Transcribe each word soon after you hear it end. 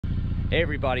Hey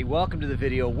everybody, welcome to the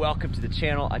video, welcome to the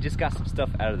channel. I just got some stuff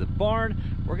out of the barn.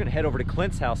 We're gonna head over to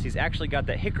Clint's house. He's actually got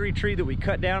that hickory tree that we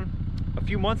cut down a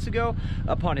few months ago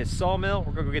up on his sawmill.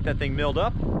 We're gonna go get that thing milled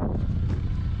up.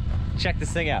 Check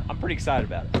this thing out. I'm pretty excited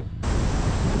about it.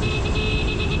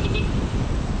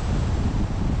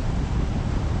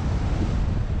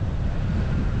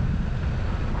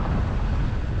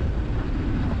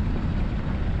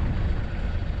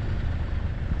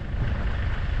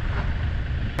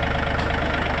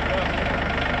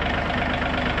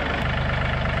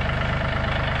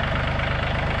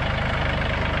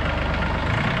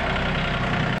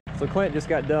 So Clint just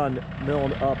got done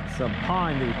milling up some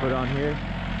pine that he put on here.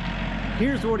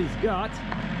 Here's what he's got.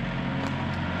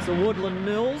 It's a Woodland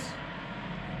Mills.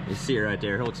 You see it right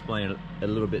there. He'll explain it a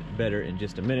little bit better in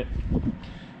just a minute.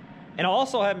 And I'll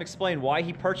also have him explain why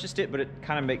he purchased it, but it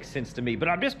kind of makes sense to me. But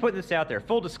I'm just putting this out there.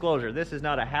 Full disclosure, this is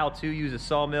not a how to use a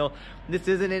sawmill. This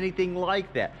isn't anything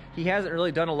like that. He hasn't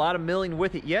really done a lot of milling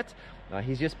with it yet.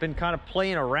 He's just been kind of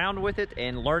playing around with it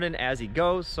and learning as he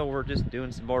goes, so we're just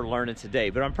doing some more learning today.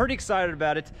 But I'm pretty excited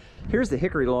about it. Here's the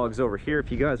hickory logs over here, if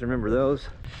you guys remember those.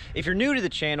 If you're new to the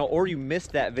channel or you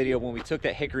missed that video when we took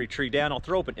that hickory tree down, I'll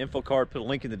throw up an info card, put a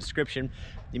link in the description.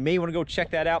 You may want to go check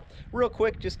that out real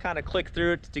quick. Just kind of click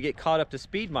through it to get caught up to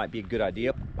speed. Might be a good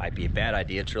idea, might be a bad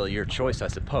idea. It's really your choice, I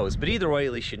suppose. But either way,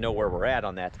 at least you know where we're at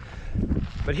on that.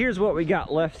 But here's what we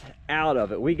got left out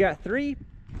of it. We got 3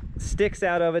 sticks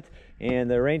out of it, and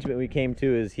the arrangement we came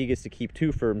to is he gets to keep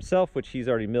 2 for himself, which he's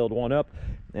already milled 1 up,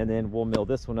 and then we'll mill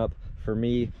this one up for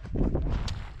me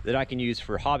that I can use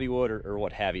for hobby wood or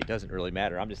what have you. It doesn't really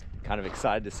matter. I'm just kind of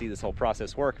excited to see this whole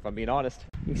process work, if I'm being honest.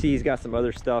 You can see he's got some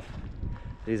other stuff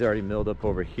that he's already milled up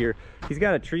over here. He's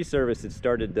got a tree service that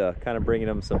started kind of bringing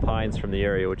him some pines from the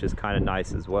area, which is kind of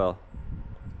nice as well.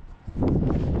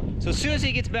 So as soon as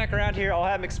he gets back around here, I'll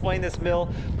have him explain this mill,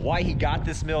 why he got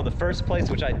this mill in the first place,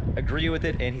 which I agree with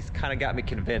it, and he's kind of got me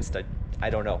convinced. I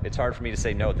don't know. It's hard for me to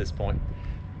say no at this point,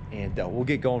 and we'll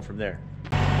get going from there.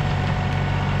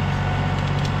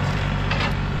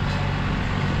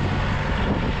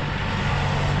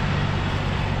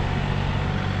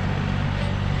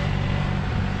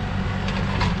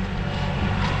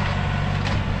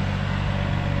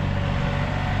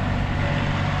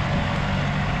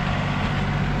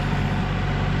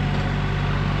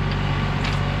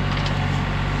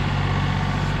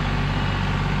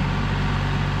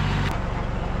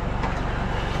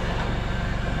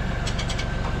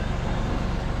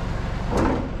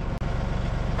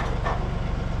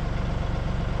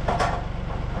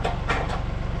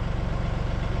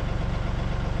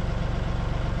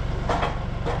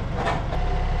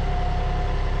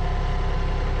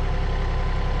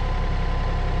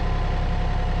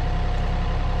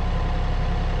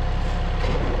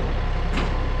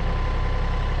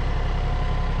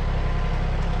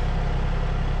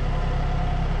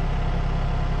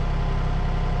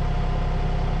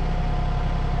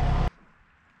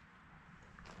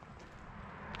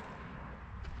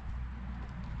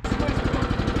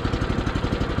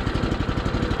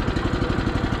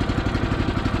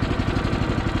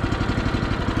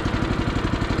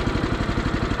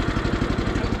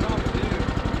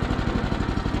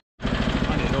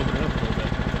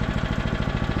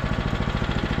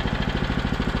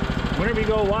 Whenever you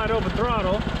go wide open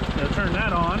throttle, it'll turn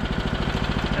that on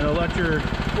and it'll let your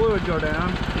fluid go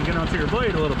down and get onto your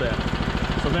blade a little bit.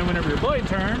 So then whenever your blade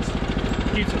turns,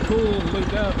 it keeps it cool and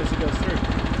lubed up as it goes through.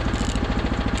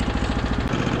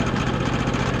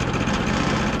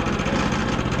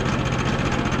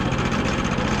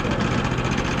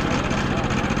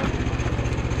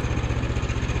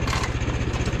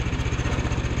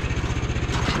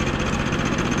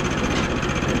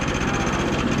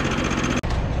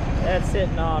 That's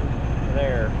sitting on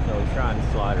there, so he's trying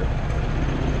to slide her.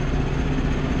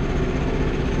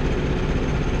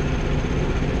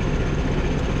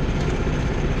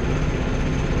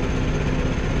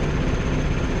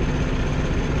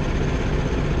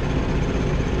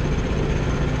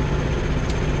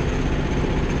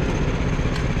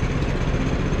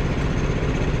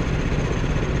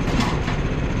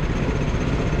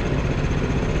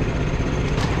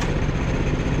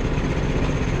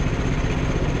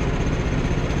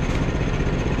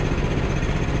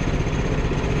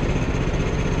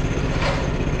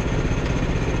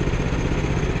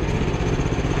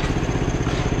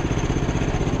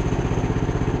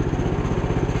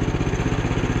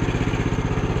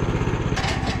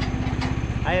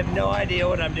 I have no idea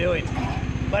what I'm doing,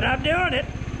 but I'm doing it.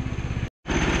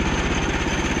 25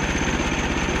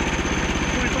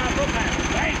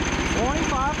 foot-pounds, right?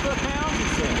 25 foot-pounds, he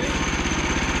says.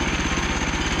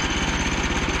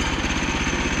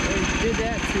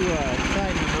 that to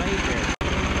tighten the blade there?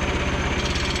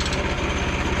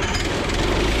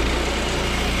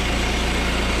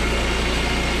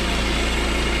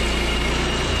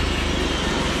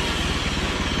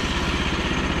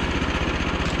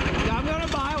 I'm gonna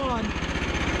buy one.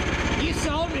 You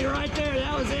sold me right there.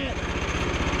 That was it.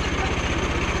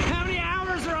 How many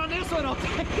hours are on this one? I'll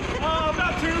take it. Oh,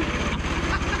 about 2.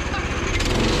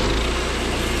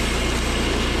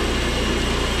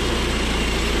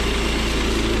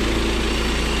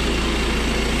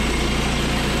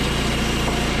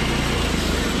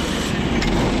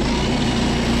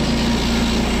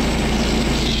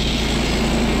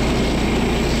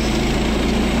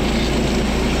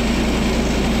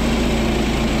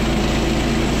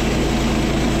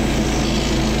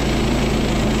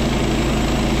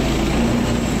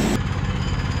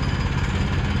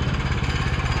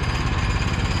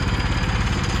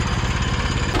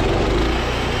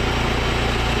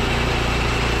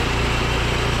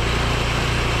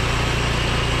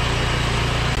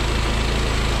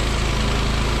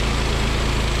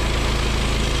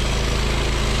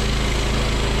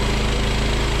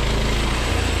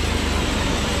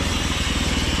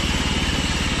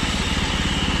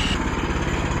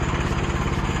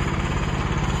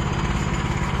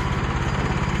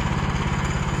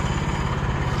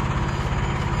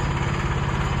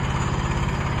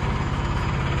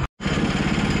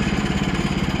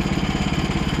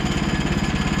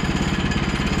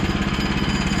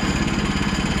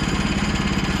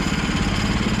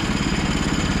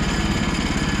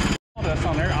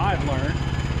 On there, I've learned.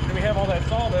 And we have all that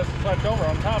sawdust left over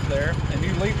on top there, and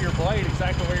you leave your blade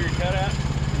exactly where you're cut at,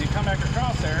 and you come back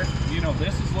across there, you know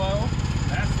this is low,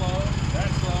 that's low,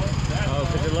 that's low, that's low. Oh,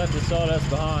 because it left the sawdust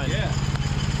behind. Yeah.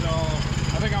 So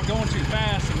I think I'm going too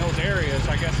fast in those areas,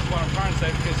 I guess is what I'm trying to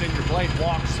say, because then your blade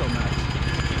walks so much,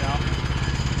 you know?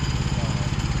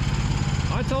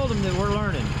 I told him that we're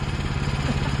learning.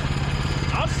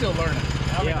 I'm still learning.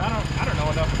 I mean, I don't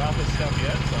know enough about this stuff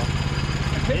yet, so.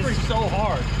 Hickory's so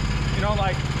hard, you know,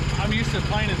 like I'm used to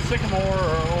playing in sycamore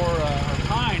or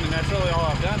pine, and that's really all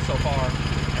I've done so far.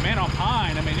 And man, on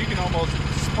pine, I mean, you can almost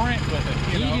sprint with it.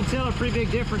 You know? can tell a pretty big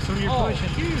difference when you're pushing.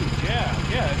 Huge, yeah,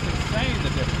 it's insane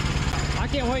the difference. I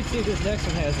can't wait to see what this next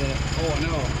one has in it. Oh, I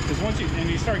know, because once you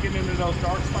start getting into those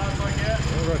dark spots like that,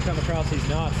 we're gonna come across these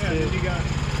knots too. Then you got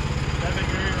that big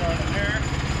area right in there.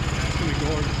 That's gonna be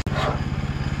gorgeous.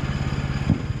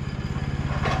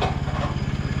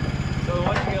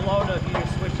 Low enough, you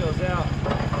just switch those out.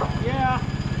 Yeah.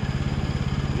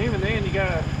 And even then, you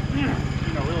gotta,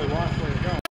 really watch where you're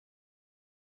going.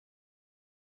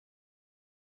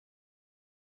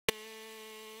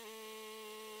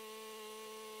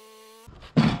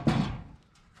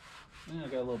 Yeah, I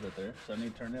got a little bit there, so I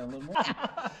need to turn down a little more.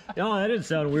 No, that didn't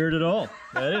sound weird at all.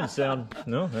 That didn't sound.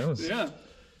 No, that was. Yeah.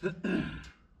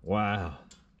 Wow,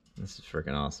 this is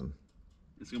freaking awesome.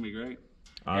 It's gonna be great.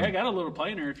 Hey, I got a little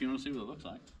planer if you want to see what it looks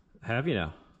like. Have you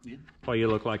now? Yeah. Oh, you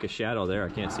look like a shadow there. I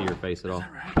can't see your face at all. Is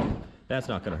that right? That's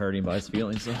not going to hurt anybody's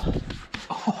feelings, though.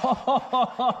 Oh,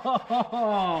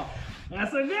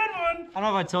 that's a good one. I don't know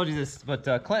if I told you this, but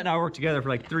Clint and I worked together for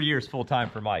like 3 years full time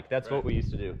for Mike. That's what we used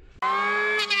to do.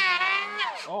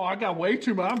 Oh, I got way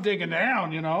too much. I'm digging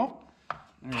down, you know.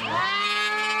 There you go.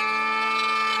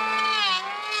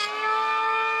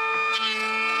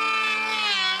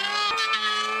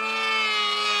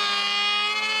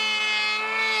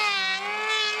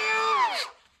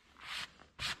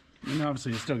 And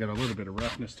obviously, it's still got a little bit of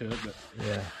roughness to it, but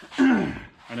yeah, I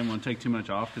didn't want to take too much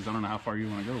off because I don't know how far you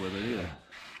want to go with it either.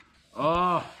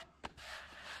 Oh,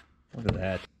 look at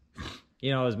that!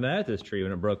 You know, I was mad at this tree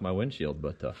when it broke my windshield,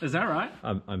 but is that right?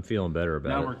 I'm feeling better about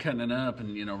it. Now we're cutting it up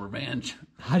and revenge.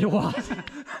 I don't want.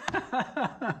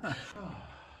 Gotta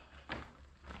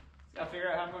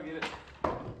figure out how I'm gonna get it.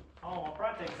 Oh, I'll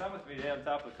probably take some with me down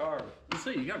top of the car. Let's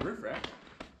see, you got a roof rack.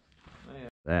 Man.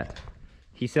 That.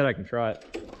 He said I can try it.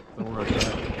 So we're gonna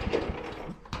try it.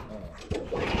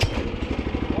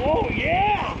 Oh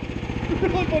yeah!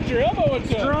 Look what your elbow is.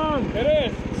 Strong.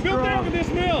 It is. Built down with this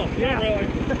mill. Yeah. Not really.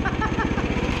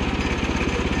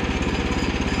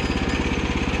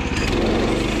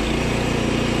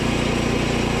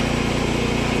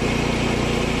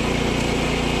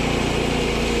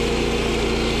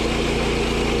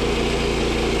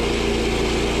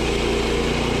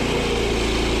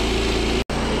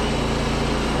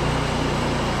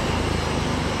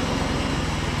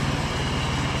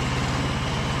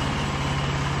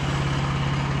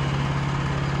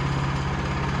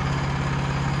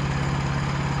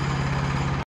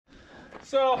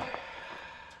 So,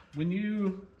 when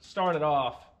you started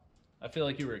off, I feel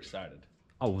like you were excited.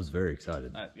 I was very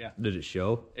excited. Yeah. Did it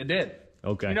show? It did.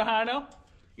 Okay. You know how I know?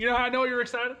 You know how I know you were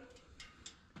excited?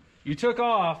 You took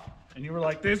off and you were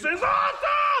like, this is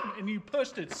awesome! And you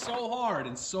pushed it so hard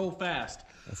and so fast.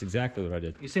 That's exactly what I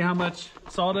did. You see how much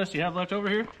sawdust you have left over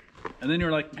here? And then you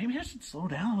were like, maybe I should slow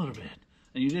down a little bit.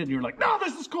 And you did. And you were like, no,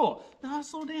 this is cool. No,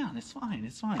 slow down. It's fine.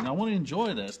 It's fine. I want to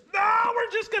enjoy this. No, we're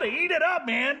just going to eat it up,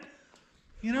 man.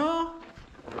 You know?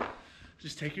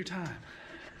 Just take your time.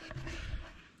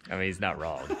 I mean, he's not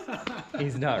wrong.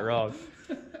 He's not wrong.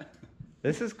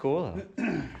 This is cool.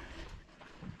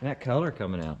 That color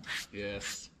coming out.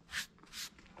 Yes.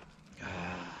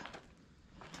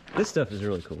 This stuff is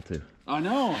really cool too. I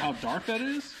know how dark that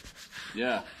is.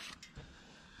 Yeah.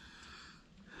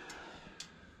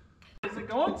 Is it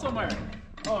going somewhere?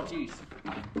 Oh, geez.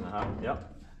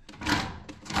 Yep.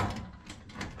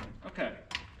 Okay.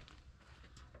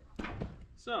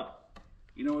 So,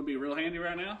 you know what would be real handy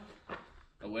right now?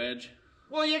 A wedge.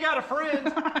 Well, you got a friend.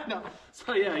 No.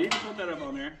 So yeah, you can put that up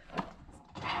on there.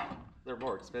 They're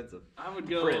more expensive. I would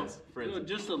go, go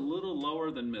just a little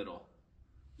lower than middle.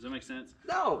 Does that make sense?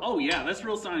 No. Oh yeah, that's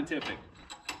real scientific.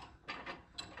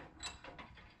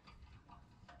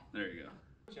 There you go.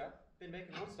 Been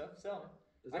making wood stuff, selling.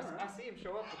 Is that right? I see him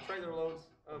show up with trailer loads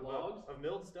of logs of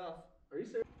milled stuff. Are you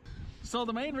serious? So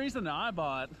the main reason that I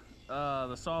bought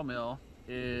the sawmill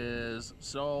is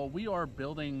so we are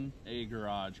building a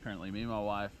garage currently, me and my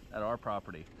wife, at our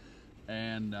property,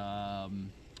 and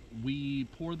we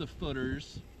poured the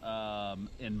footers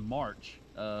in March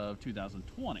of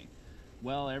 2020.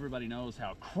 Well, everybody knows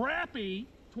how crappy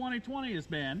 2020 has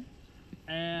been,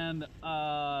 and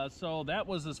so that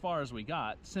was as far as we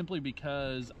got, simply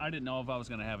because I didn't know if I was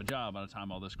going to have a job by the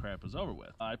time all this crap was over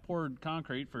with. I poured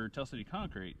concrete for Tell City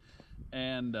Concrete,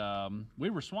 and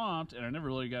we were swamped, and I never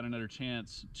really got another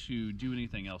chance to do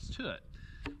anything else to it.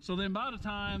 So then by the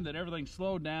time that everything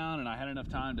slowed down and I had enough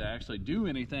time to actually do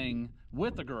anything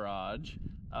with the garage,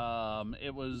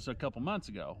 it was a couple months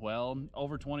ago. Well,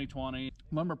 over 2020,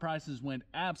 lumber prices went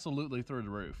absolutely through the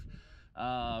roof.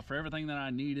 For everything that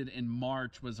I needed in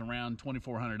March was around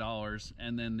 $2,400,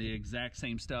 and then the exact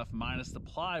same stuff minus the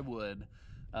plywood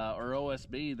or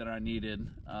OSB that I needed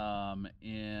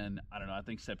in, I don't know, I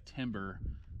think September,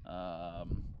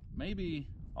 maybe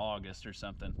August or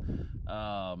something.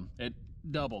 It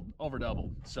over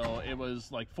doubled. So it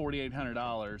was like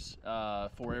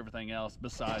 $4,800 for everything else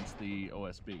besides the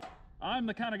OSB. I'm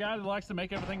the kind of guy that likes to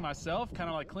make everything myself, kind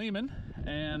of like Kleeman,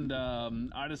 and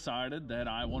I decided that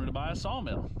I wanted to buy a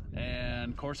sawmill.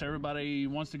 And of course everybody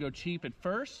wants to go cheap at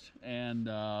first, and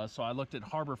so I looked at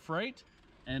Harbor Freight,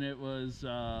 and it was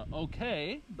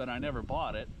okay, but I never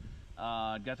bought it.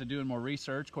 Got to doing more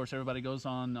research. Of course, everybody goes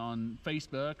on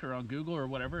Facebook or on Google or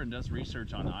whatever and does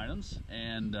research on items,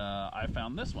 and I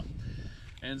found this one.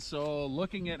 And so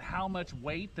looking at how much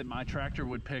weight that my tractor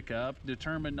would pick up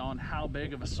determined on how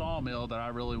big of a sawmill that I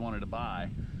really wanted to buy,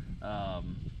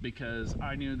 because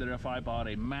I knew that if I bought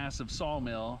a massive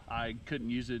sawmill, I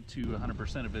couldn't use it to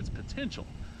 100% of its potential.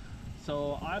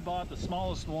 So I bought the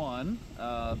smallest one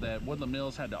that Woodland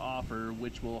Mills had to offer,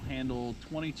 which will handle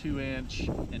 22-inch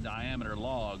in diameter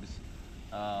logs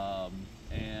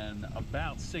and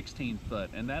about 16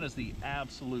 foot, and that is the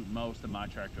absolute most that my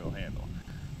tractor will handle.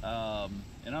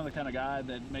 And I'm the kind of guy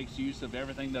that makes use of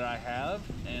everything that I have,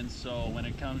 and so when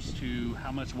it comes to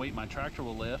how much weight my tractor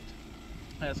will lift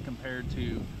as compared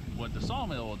to what the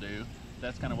sawmill will do,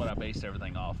 that's kind of what I based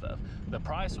everything off of. The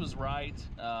price was right.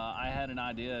 I had an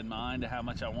idea in mind of how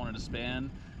much I wanted to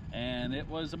spend, and it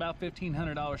was about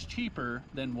 $1,500 cheaper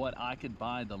than what I could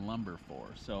buy the lumber for.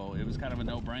 So it was kind of a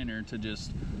no-brainer to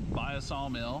just buy a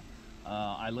sawmill.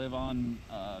 I live on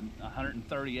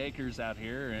 130 acres out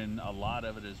here, and a lot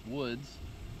of it is woods.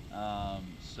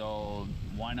 So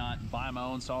why not buy my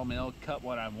own sawmill, cut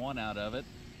what I want out of it,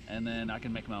 and then I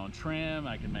can make my own trim,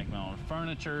 I can make my own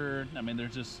furniture. I mean,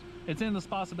 there's just, it's endless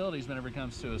possibilities whenever it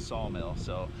comes to a sawmill.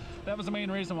 So that was the main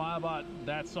reason why I bought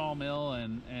that sawmill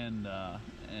and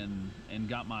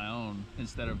got my own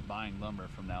instead of buying lumber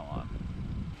from now on.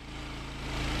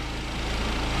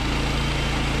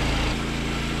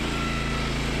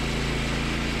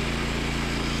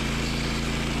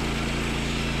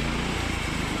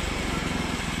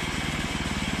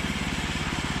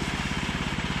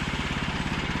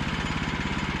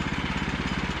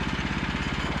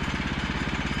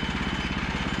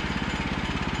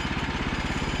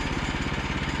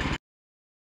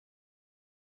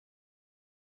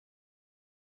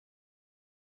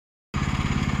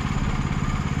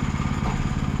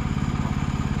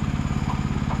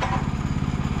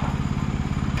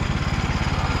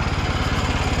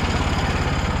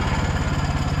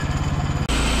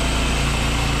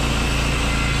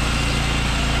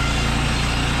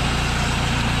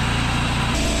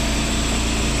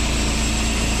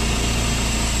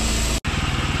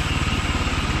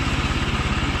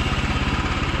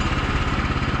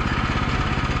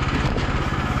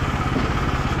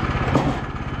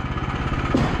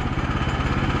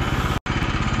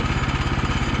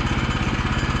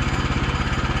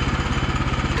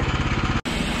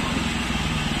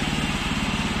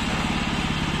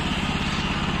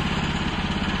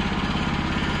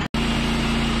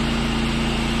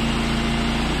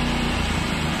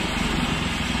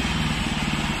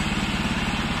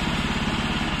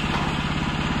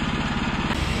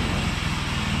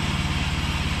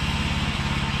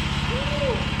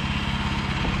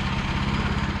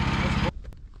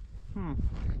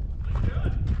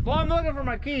 looking for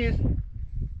my keys.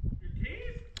 Your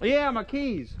keys? Yeah, my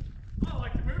keys. Oh,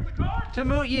 like to move the car? To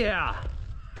move, yeah.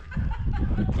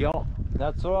 Y'all,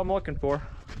 that's what I'm looking for.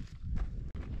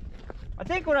 I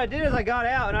think what I did is I got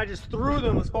out and I just threw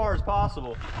them as far as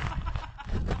possible.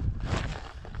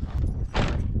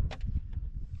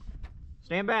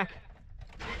 Stand back.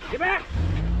 Get back.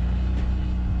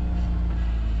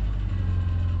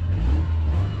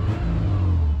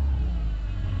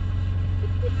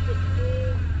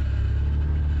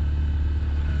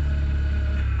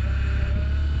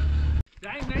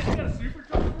 Dang, man, you got a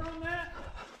supercharger on that?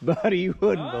 Buddy, you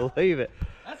wouldn't believe it.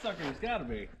 That sucker has got to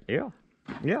be. Yeah,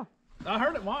 yeah. I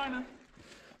heard it whining.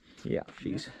 Yeah,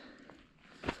 jeez.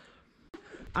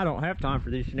 I don't have time for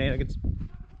these shenanigans.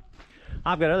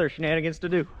 I've got other shenanigans to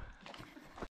do.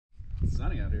 It's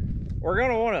sunny out here. We're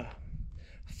gonna want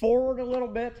to forward a little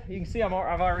bit. You can see I've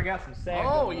already got some sag.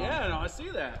 Oh yeah, no, I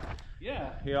see that.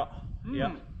 Yeah. Yeah.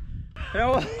 Yeah. You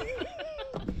know,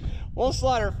 we'll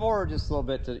slide her forward just a little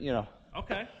bit to, you know.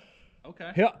 Okay.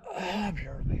 Okay. Yeah. I'm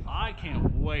sure it'll be fine. I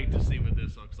can't wait to see what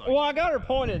this looks like. Well, I got her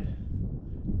pointed.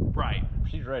 Right.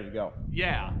 She's ready to go.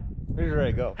 Yeah. She's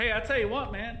ready to go. Hey, I tell you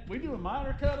what, man. We do a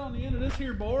miter cut on the end of this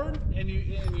here board, and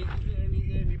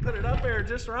you put it up there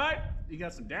just right. You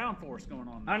got some downforce going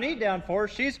on. I need downforce.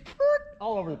 She's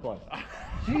all over the place.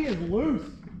 She is loose.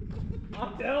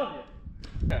 I'm telling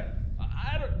you. Okay.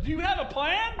 Do you have a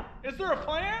plan? Is there a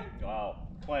plan? Wow.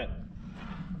 Plan.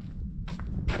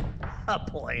 A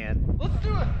plan. Let's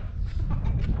do it.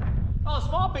 Oh,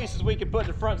 small pieces we can put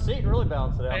in the front seat and really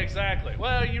balance it out. Exactly.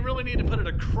 Well, you really need to put it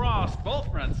across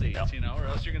both front seats, you know, or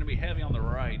else you're going to be heavy on the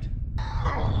right.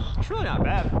 It's really not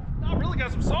bad. I really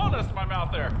got some sawdust in my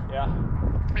mouth there. Yeah.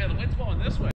 Yeah, the wind's blowing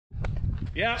this way.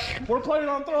 Yeah, we're planning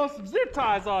on throwing some zip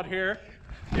ties on here,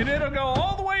 and it'll go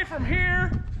all the way from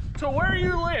here to where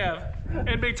you live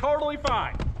and be totally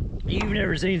fine. You've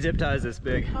never seen zip ties this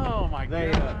big. Oh my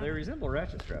God. They resemble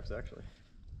ratchet straps, actually.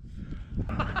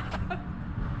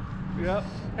 Yep.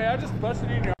 Hey, I just busted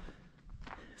in your...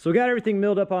 So we got everything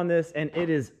milled up on this, and it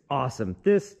is awesome.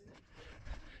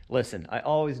 Listen, I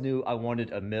always knew I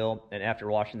wanted a mill, and after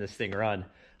watching this thing run,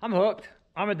 I'm hooked.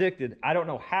 I'm addicted. I don't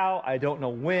know how, I don't know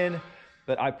when,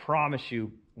 but I promise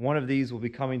you, one of these will be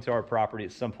coming to our property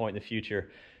at some point in the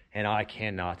future, and I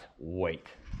cannot wait.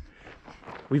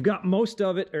 We've got most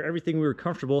of it, or everything we were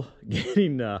comfortable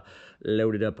getting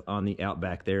loaded up on the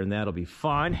Outback there, and that'll be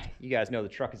fine. You guys know the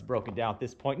truck is broken down at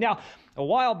this point. Now, a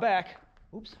while back,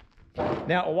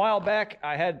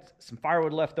 I had some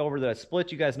firewood left over that I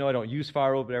split. You guys know I don't use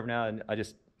firewood, but every now and then I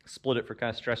just split it for kind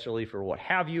of stress relief or what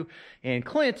have you. And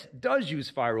Clint does use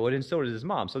firewood, and so does his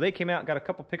mom. So they came out and got a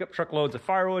couple pickup truck loads of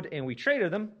firewood, and we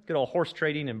traded them. Good old horse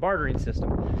trading and bartering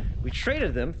system. We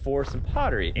traded them for some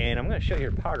pottery, and I'm going to show you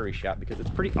her pottery shop because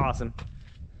it's pretty awesome.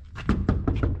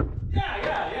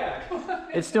 Yeah.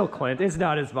 It's still Clint. It's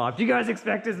not his mom. Do you guys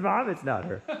expect his mom? It's not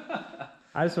her.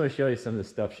 I just want to show you some of the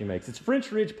stuff she makes. It's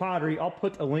French Ridge Pottery. I'll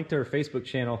put a link to her Facebook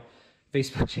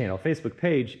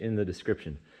page in the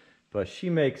description. But she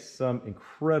makes some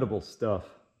incredible stuff.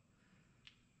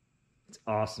 It's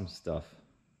awesome stuff.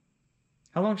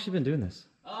 How long has she been doing this?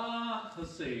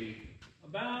 Let's see.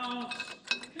 About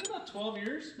 12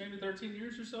 years, maybe 13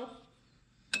 years or so.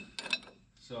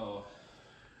 So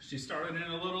she started in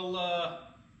a little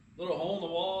hole in the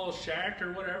wall shack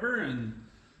or whatever, and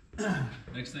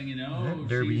next thing you know,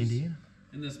 she's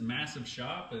in this massive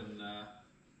shop, and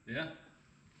yeah,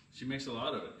 she makes a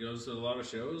lot of it. Goes to a lot of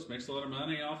shows, makes a lot of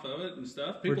money off of it and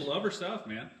stuff. People love her stuff,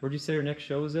 man. Where'd you say her next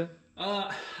show is at?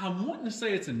 I'm wanting to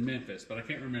say it's in Memphis, but I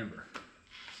can't remember.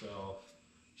 So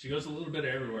she goes a little bit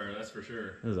everywhere, that's for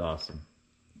sure. That was awesome.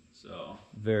 So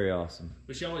very awesome.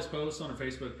 But she always posts on her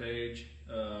Facebook page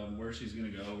where she's gonna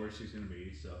go, where she's gonna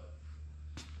be. So.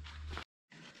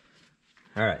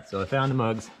 All right, so I found the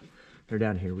mugs. They're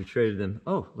down here. We traded them.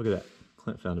 Oh, look at that.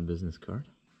 Clint found a business card.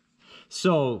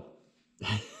 So,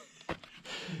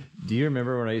 do you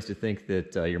remember when I used to think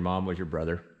that your mom was your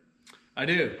brother? I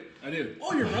do.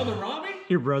 Oh, your brother Robbie?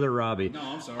 Your brother Robbie. No,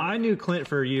 I'm sorry. I knew Clint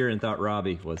for a year and thought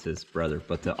Robbie was his brother,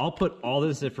 but I'll put all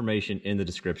this information in the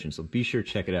description, so be sure to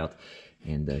check it out.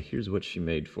 And here's what she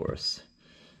made for us.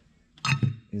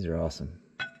 These are awesome.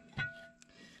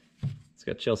 It's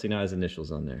got Chelsea and I's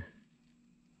initials on there.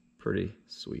 Pretty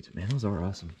sweet. Man, those are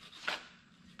awesome.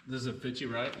 Does it fit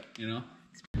you right, you know?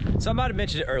 So I might have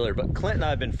mentioned it earlier, but Clint and I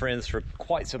have been friends for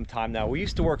quite some time now. We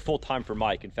used to work full-time for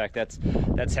Mike. In fact,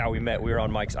 that's how we met. We were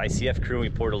on Mike's ICF crew,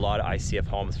 and we poured a lot of ICF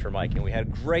homes for Mike, and we had a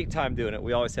great time doing it.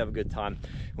 We always have a good time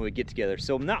when we get together.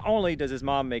 So not only does his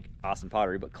mom make awesome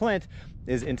pottery, but Clint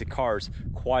is into cars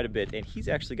quite a bit, and he's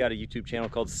actually got a YouTube channel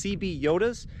called CB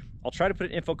Yodas, I'll try to put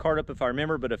an info card up if I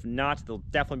remember, but if not, there'll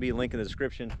definitely be a link in the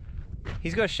description.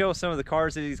 He's gonna show us some of the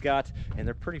cars that he's got, and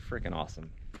they're pretty freaking awesome.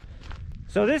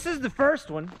 So this is the first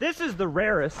one. This is the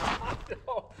rarest.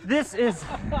 This is...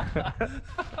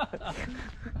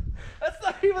 That's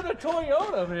not even a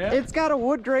Toyota, man. It's got a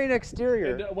wood grain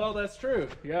exterior. Well, that's true.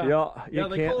 Yeah. Yeah,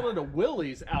 They called it a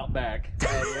Willys Outback,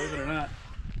 believe it or not.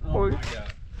 Oh my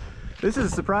God. This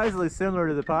is surprisingly similar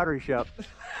to the pottery shop.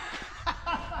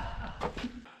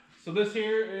 So this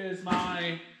here is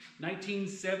my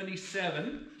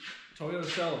 1977 Toyota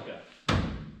Celica.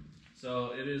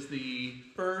 So it is the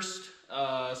first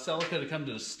Celica to come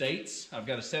to the States. I've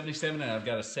got a 77 and I've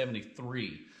got a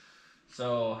 73.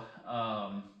 So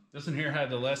this one here had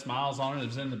the less miles on it. It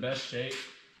was in the best shape.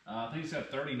 I think it's got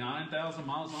 39,000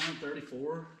 miles on it,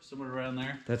 34, somewhere around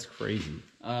there. That's crazy.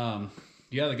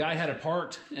 Yeah, the guy had it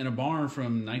parked in a barn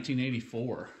from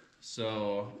 1984.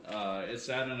 So it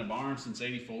sat in a barn since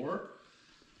 84.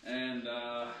 And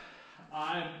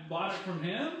I bought it from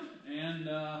him, and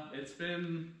it's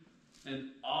been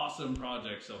an awesome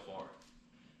project so far.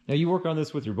 Now you work on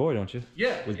this with your boy, don't you?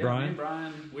 Yeah, with Brian. Me and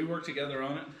Brian, we work together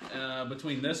on it.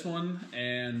 Between this one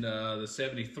and the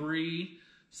 73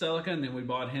 Celica, and then we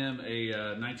bought him a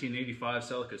 1985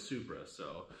 Celica Supra.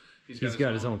 So he's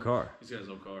got his own car. He's got his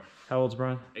own car. How old's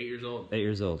Brian? 8 years old. 8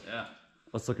 years old. Yeah.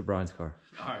 Let's look at Brian's car.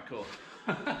 All right, cool.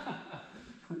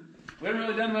 We haven't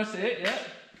really done much to it yet.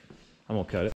 I'm gonna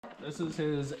cut it. This is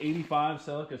his 85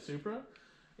 Celica Supra.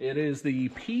 It is the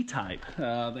P-Type.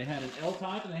 They had an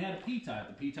L-Type and they had a P-Type.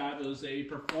 The P-Type was a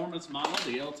performance model.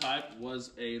 The L-Type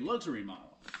was a luxury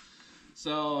model.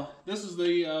 So this is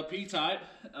the P-Type.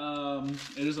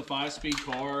 It is a 5-speed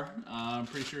car. I'm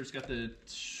pretty sure it's got the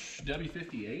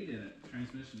W58 in it,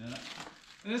 transmission in it.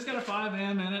 And it's got a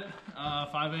 5M in it.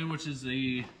 5M, which is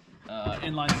the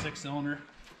inline 6-cylinder.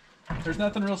 There's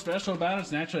nothing real special about it.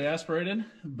 It's naturally aspirated,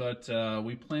 but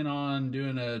we plan on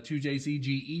doing a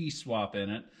 2JZ swap in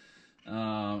it,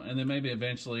 and then maybe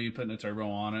eventually putting a turbo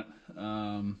on it.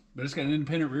 But it's got an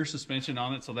independent rear suspension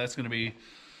on it, so that's going to be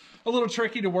a little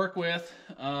tricky to work with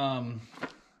the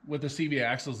CV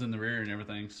axles in the rear and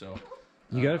everything. So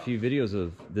you got a few videos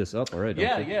of this up already,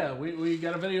 don't you? Yeah. We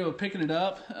got a video of picking it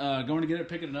up, going to get it,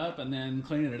 picking it up, and then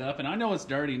cleaning it up. And I know it's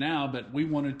dirty now, but we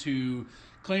wanted to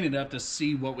clean it up to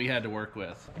see what we had to work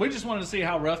with. We just wanted to see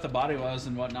how rough the body was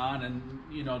and whatnot, and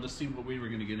to see what we were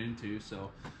going to get into. So,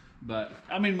 but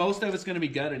I mean, most of it's going to be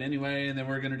gutted anyway, and then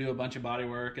we're going to do a bunch of body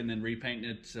work and then repaint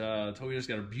it. Toyota's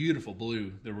got a beautiful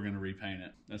blue that we're going to repaint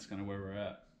it. That's kind of where we're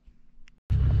at.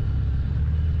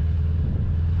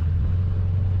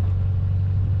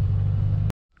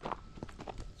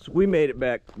 So we made it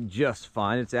back just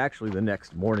fine. It's actually the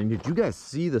next morning. Did you guys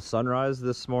see the sunrise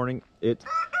this morning? It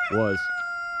was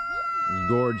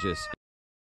gorgeous.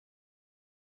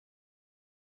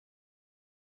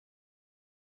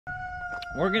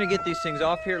 We're gonna get these things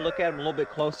off here, look at them a little bit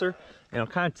closer, and I'll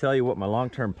kind of tell you what my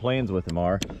long-term plans with them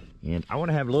are. And I want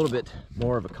to have a little bit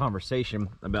more of a conversation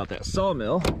about that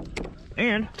sawmill.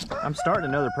 And I'm starting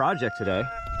another project today.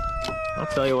 I'll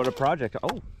tell you what project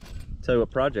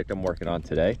I'm working on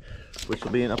today, which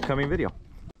will be an upcoming video.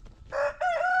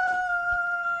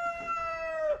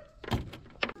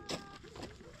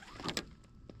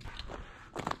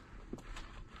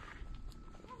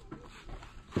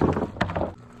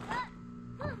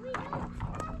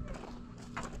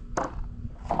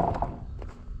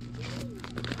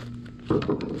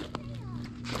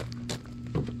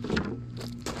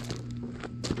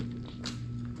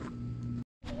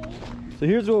 So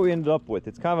here's what we ended up with.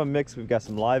 It's kind of a mix. We've got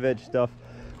some live edge stuff.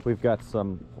 We've got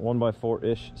some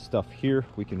 1x4-ish stuff here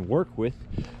we can work with.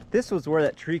 This was where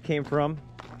that tree came from.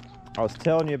 I was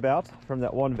telling you about from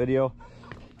that one video.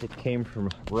 It came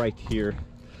from right here.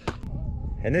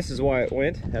 And this is why it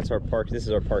went. That's our park. This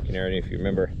is our parking area. If you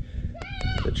remember,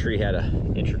 the tree had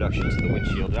an introduction to the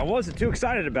windshield. And I wasn't too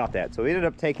excited about that, so we ended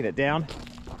up taking it down.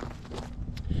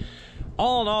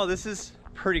 All in all, this is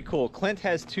pretty cool. Clint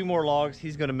has 2 more logs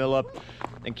he's going to mill up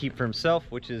and keep for himself,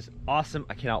 which is awesome.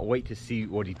 I cannot wait to see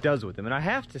what he does with them. And I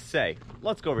have to say,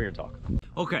 let's go over here and talk.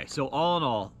 Okay, so all in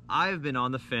all, I've been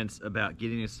on the fence about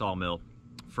getting a sawmill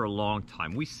for a long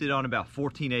time. We sit on about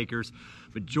 14 acres,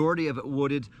 majority of it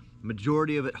wooded,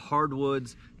 majority of it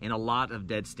hardwoods, and a lot of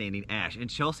dead standing ash. And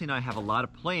Chelsea and I have a lot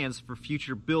of plans for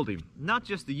future building, not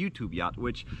just the YouTube yacht,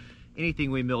 which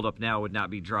anything we milled up now would not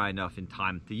be dry enough in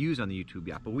time to use on the YouTube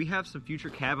yacht. But we have some future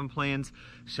cabin plans,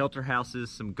 shelter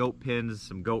houses, some goat pens,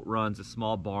 some goat runs, a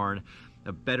small barn,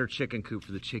 a better chicken coop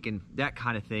for the chicken, that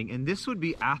kind of thing. And this would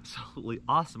be absolutely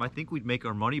awesome. I think we'd make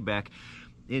our money back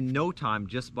in no time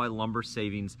just by lumber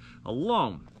savings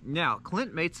alone. Now,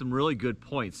 Clint made some really good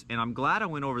points, and I'm glad I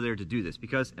went over there to do this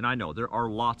because, and I know there are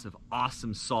lots of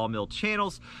awesome sawmill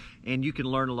channels, and you can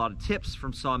learn a lot of tips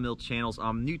from sawmill channels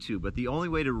on YouTube, but the only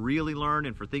way to really learn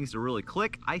and for things to really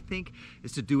click, I think,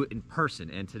 is to do it in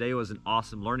person, and today was an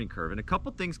awesome learning curve. And a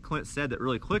couple things Clint said that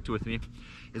really clicked with me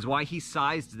is why he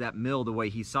sized that mill the way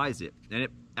he sized it, and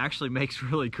it actually makes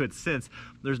really good sense.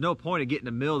 There's no point in getting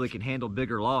a mill that can handle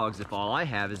bigger logs if all I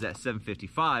have is that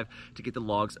 755 to get the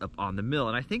logs up on the mill,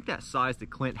 and I think that size that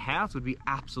Clint has would be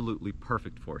absolutely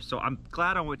perfect for us. So I'm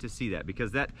glad I went to see that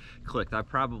because that clicked. I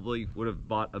probably would have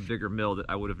bought a bigger mill that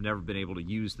I would have never been able to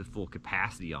use the full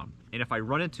capacity on. And if I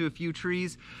run into a few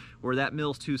trees where that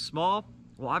mill's too small,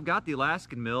 well, I've got the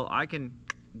Alaskan mill. I can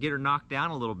get her knocked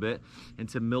down a little bit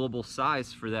into millable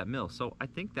size for that mill. So I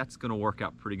think that's gonna work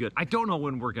out pretty good. I don't know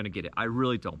when we're gonna get it. I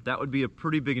really don't. That would be a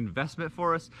pretty big investment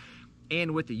for us.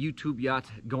 And with the YouTube yacht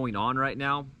going on right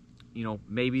now, you know,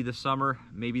 maybe the summer,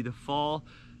 maybe the fall,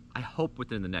 I hope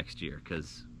within the next year,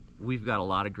 because we've got a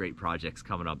lot of great projects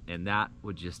coming up, and that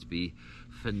would just be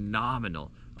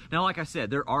phenomenal. Now, like I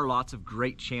said, there are lots of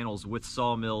great channels with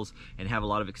sawmills and have a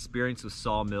lot of experience with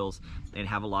sawmills and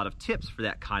have a lot of tips for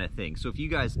that kind of thing. So if you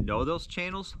guys know those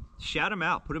channels, shout them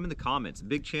out, put them in the comments.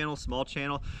 Big channel, small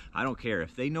channel, I don't care.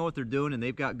 If they know what they're doing and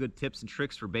they've got good tips and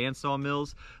tricks for bandsaw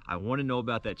mills, I want to know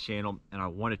about that channel and I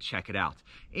want to check it out.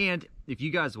 And if you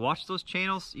guys watch those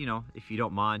channels, you know, if you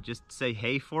don't mind, just say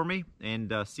hey for me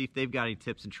and see if they've got any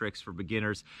tips and tricks for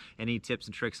beginners, any tips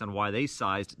and tricks on why they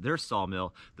sized their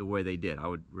sawmill the way they did. I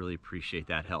would really appreciate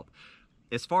that help.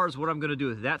 As far as what I'm going to do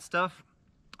with that stuff,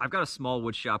 I've got a small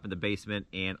wood shop in the basement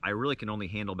and I really can only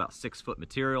handle about 6-foot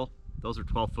material. Those are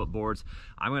 12-foot boards.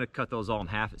 I'm going to cut those all in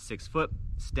half at 6 foot,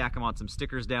 stack them on some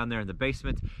stickers down there in the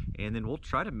basement, and then we'll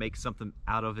try to make something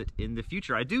out of it in the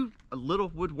future. I do a little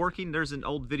woodworking. There's an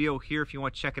old video here if you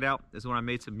want to check it out. This is when I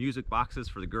made some music boxes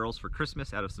for the girls for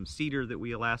Christmas out of some cedar that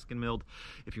we Alaskan milled,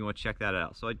 if you want to check that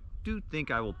out. So I do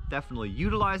think I will definitely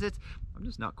utilize it. I'm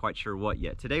just not quite sure what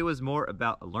yet. Today was more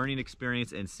about a learning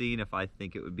experience and seeing if I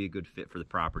think it would be a good fit for the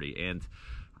property. And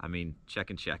I mean,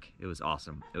 check and check. It was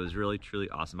awesome. It was really, truly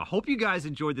awesome. I hope you guys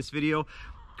enjoyed this video.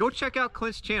 Go check out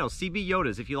Clint's channel, CB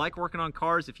Yodas. If you like working on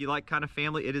cars, if you like kind of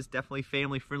family, it is definitely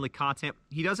family-friendly content.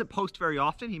 He doesn't post very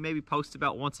often. He maybe posts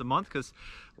about once a month because,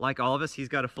 like all of us, he's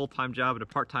got a full-time job and a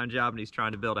part-time job, and he's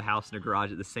trying to build a house and a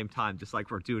garage at the same time, just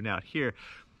like we're doing out here.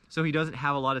 So he doesn't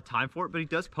have a lot of time for it, but he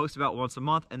does post about once a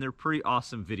month, and they're pretty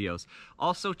awesome videos.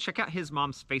 Also, check out his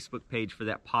mom's Facebook page for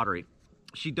that pottery.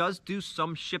 She does do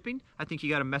some shipping. I think you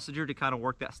got to message her to kind of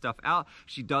work that stuff out.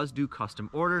 She does do custom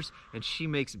orders, and she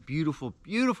makes beautiful,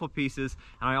 beautiful pieces,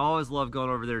 and I always love going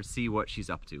over there to see what she's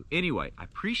up to. Anyway, I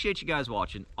appreciate you guys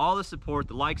watching, all the support,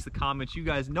 the likes, the comments. You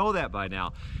guys know that by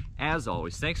now. As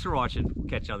always, thanks for watching. We'll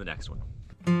catch you on the next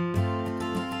one.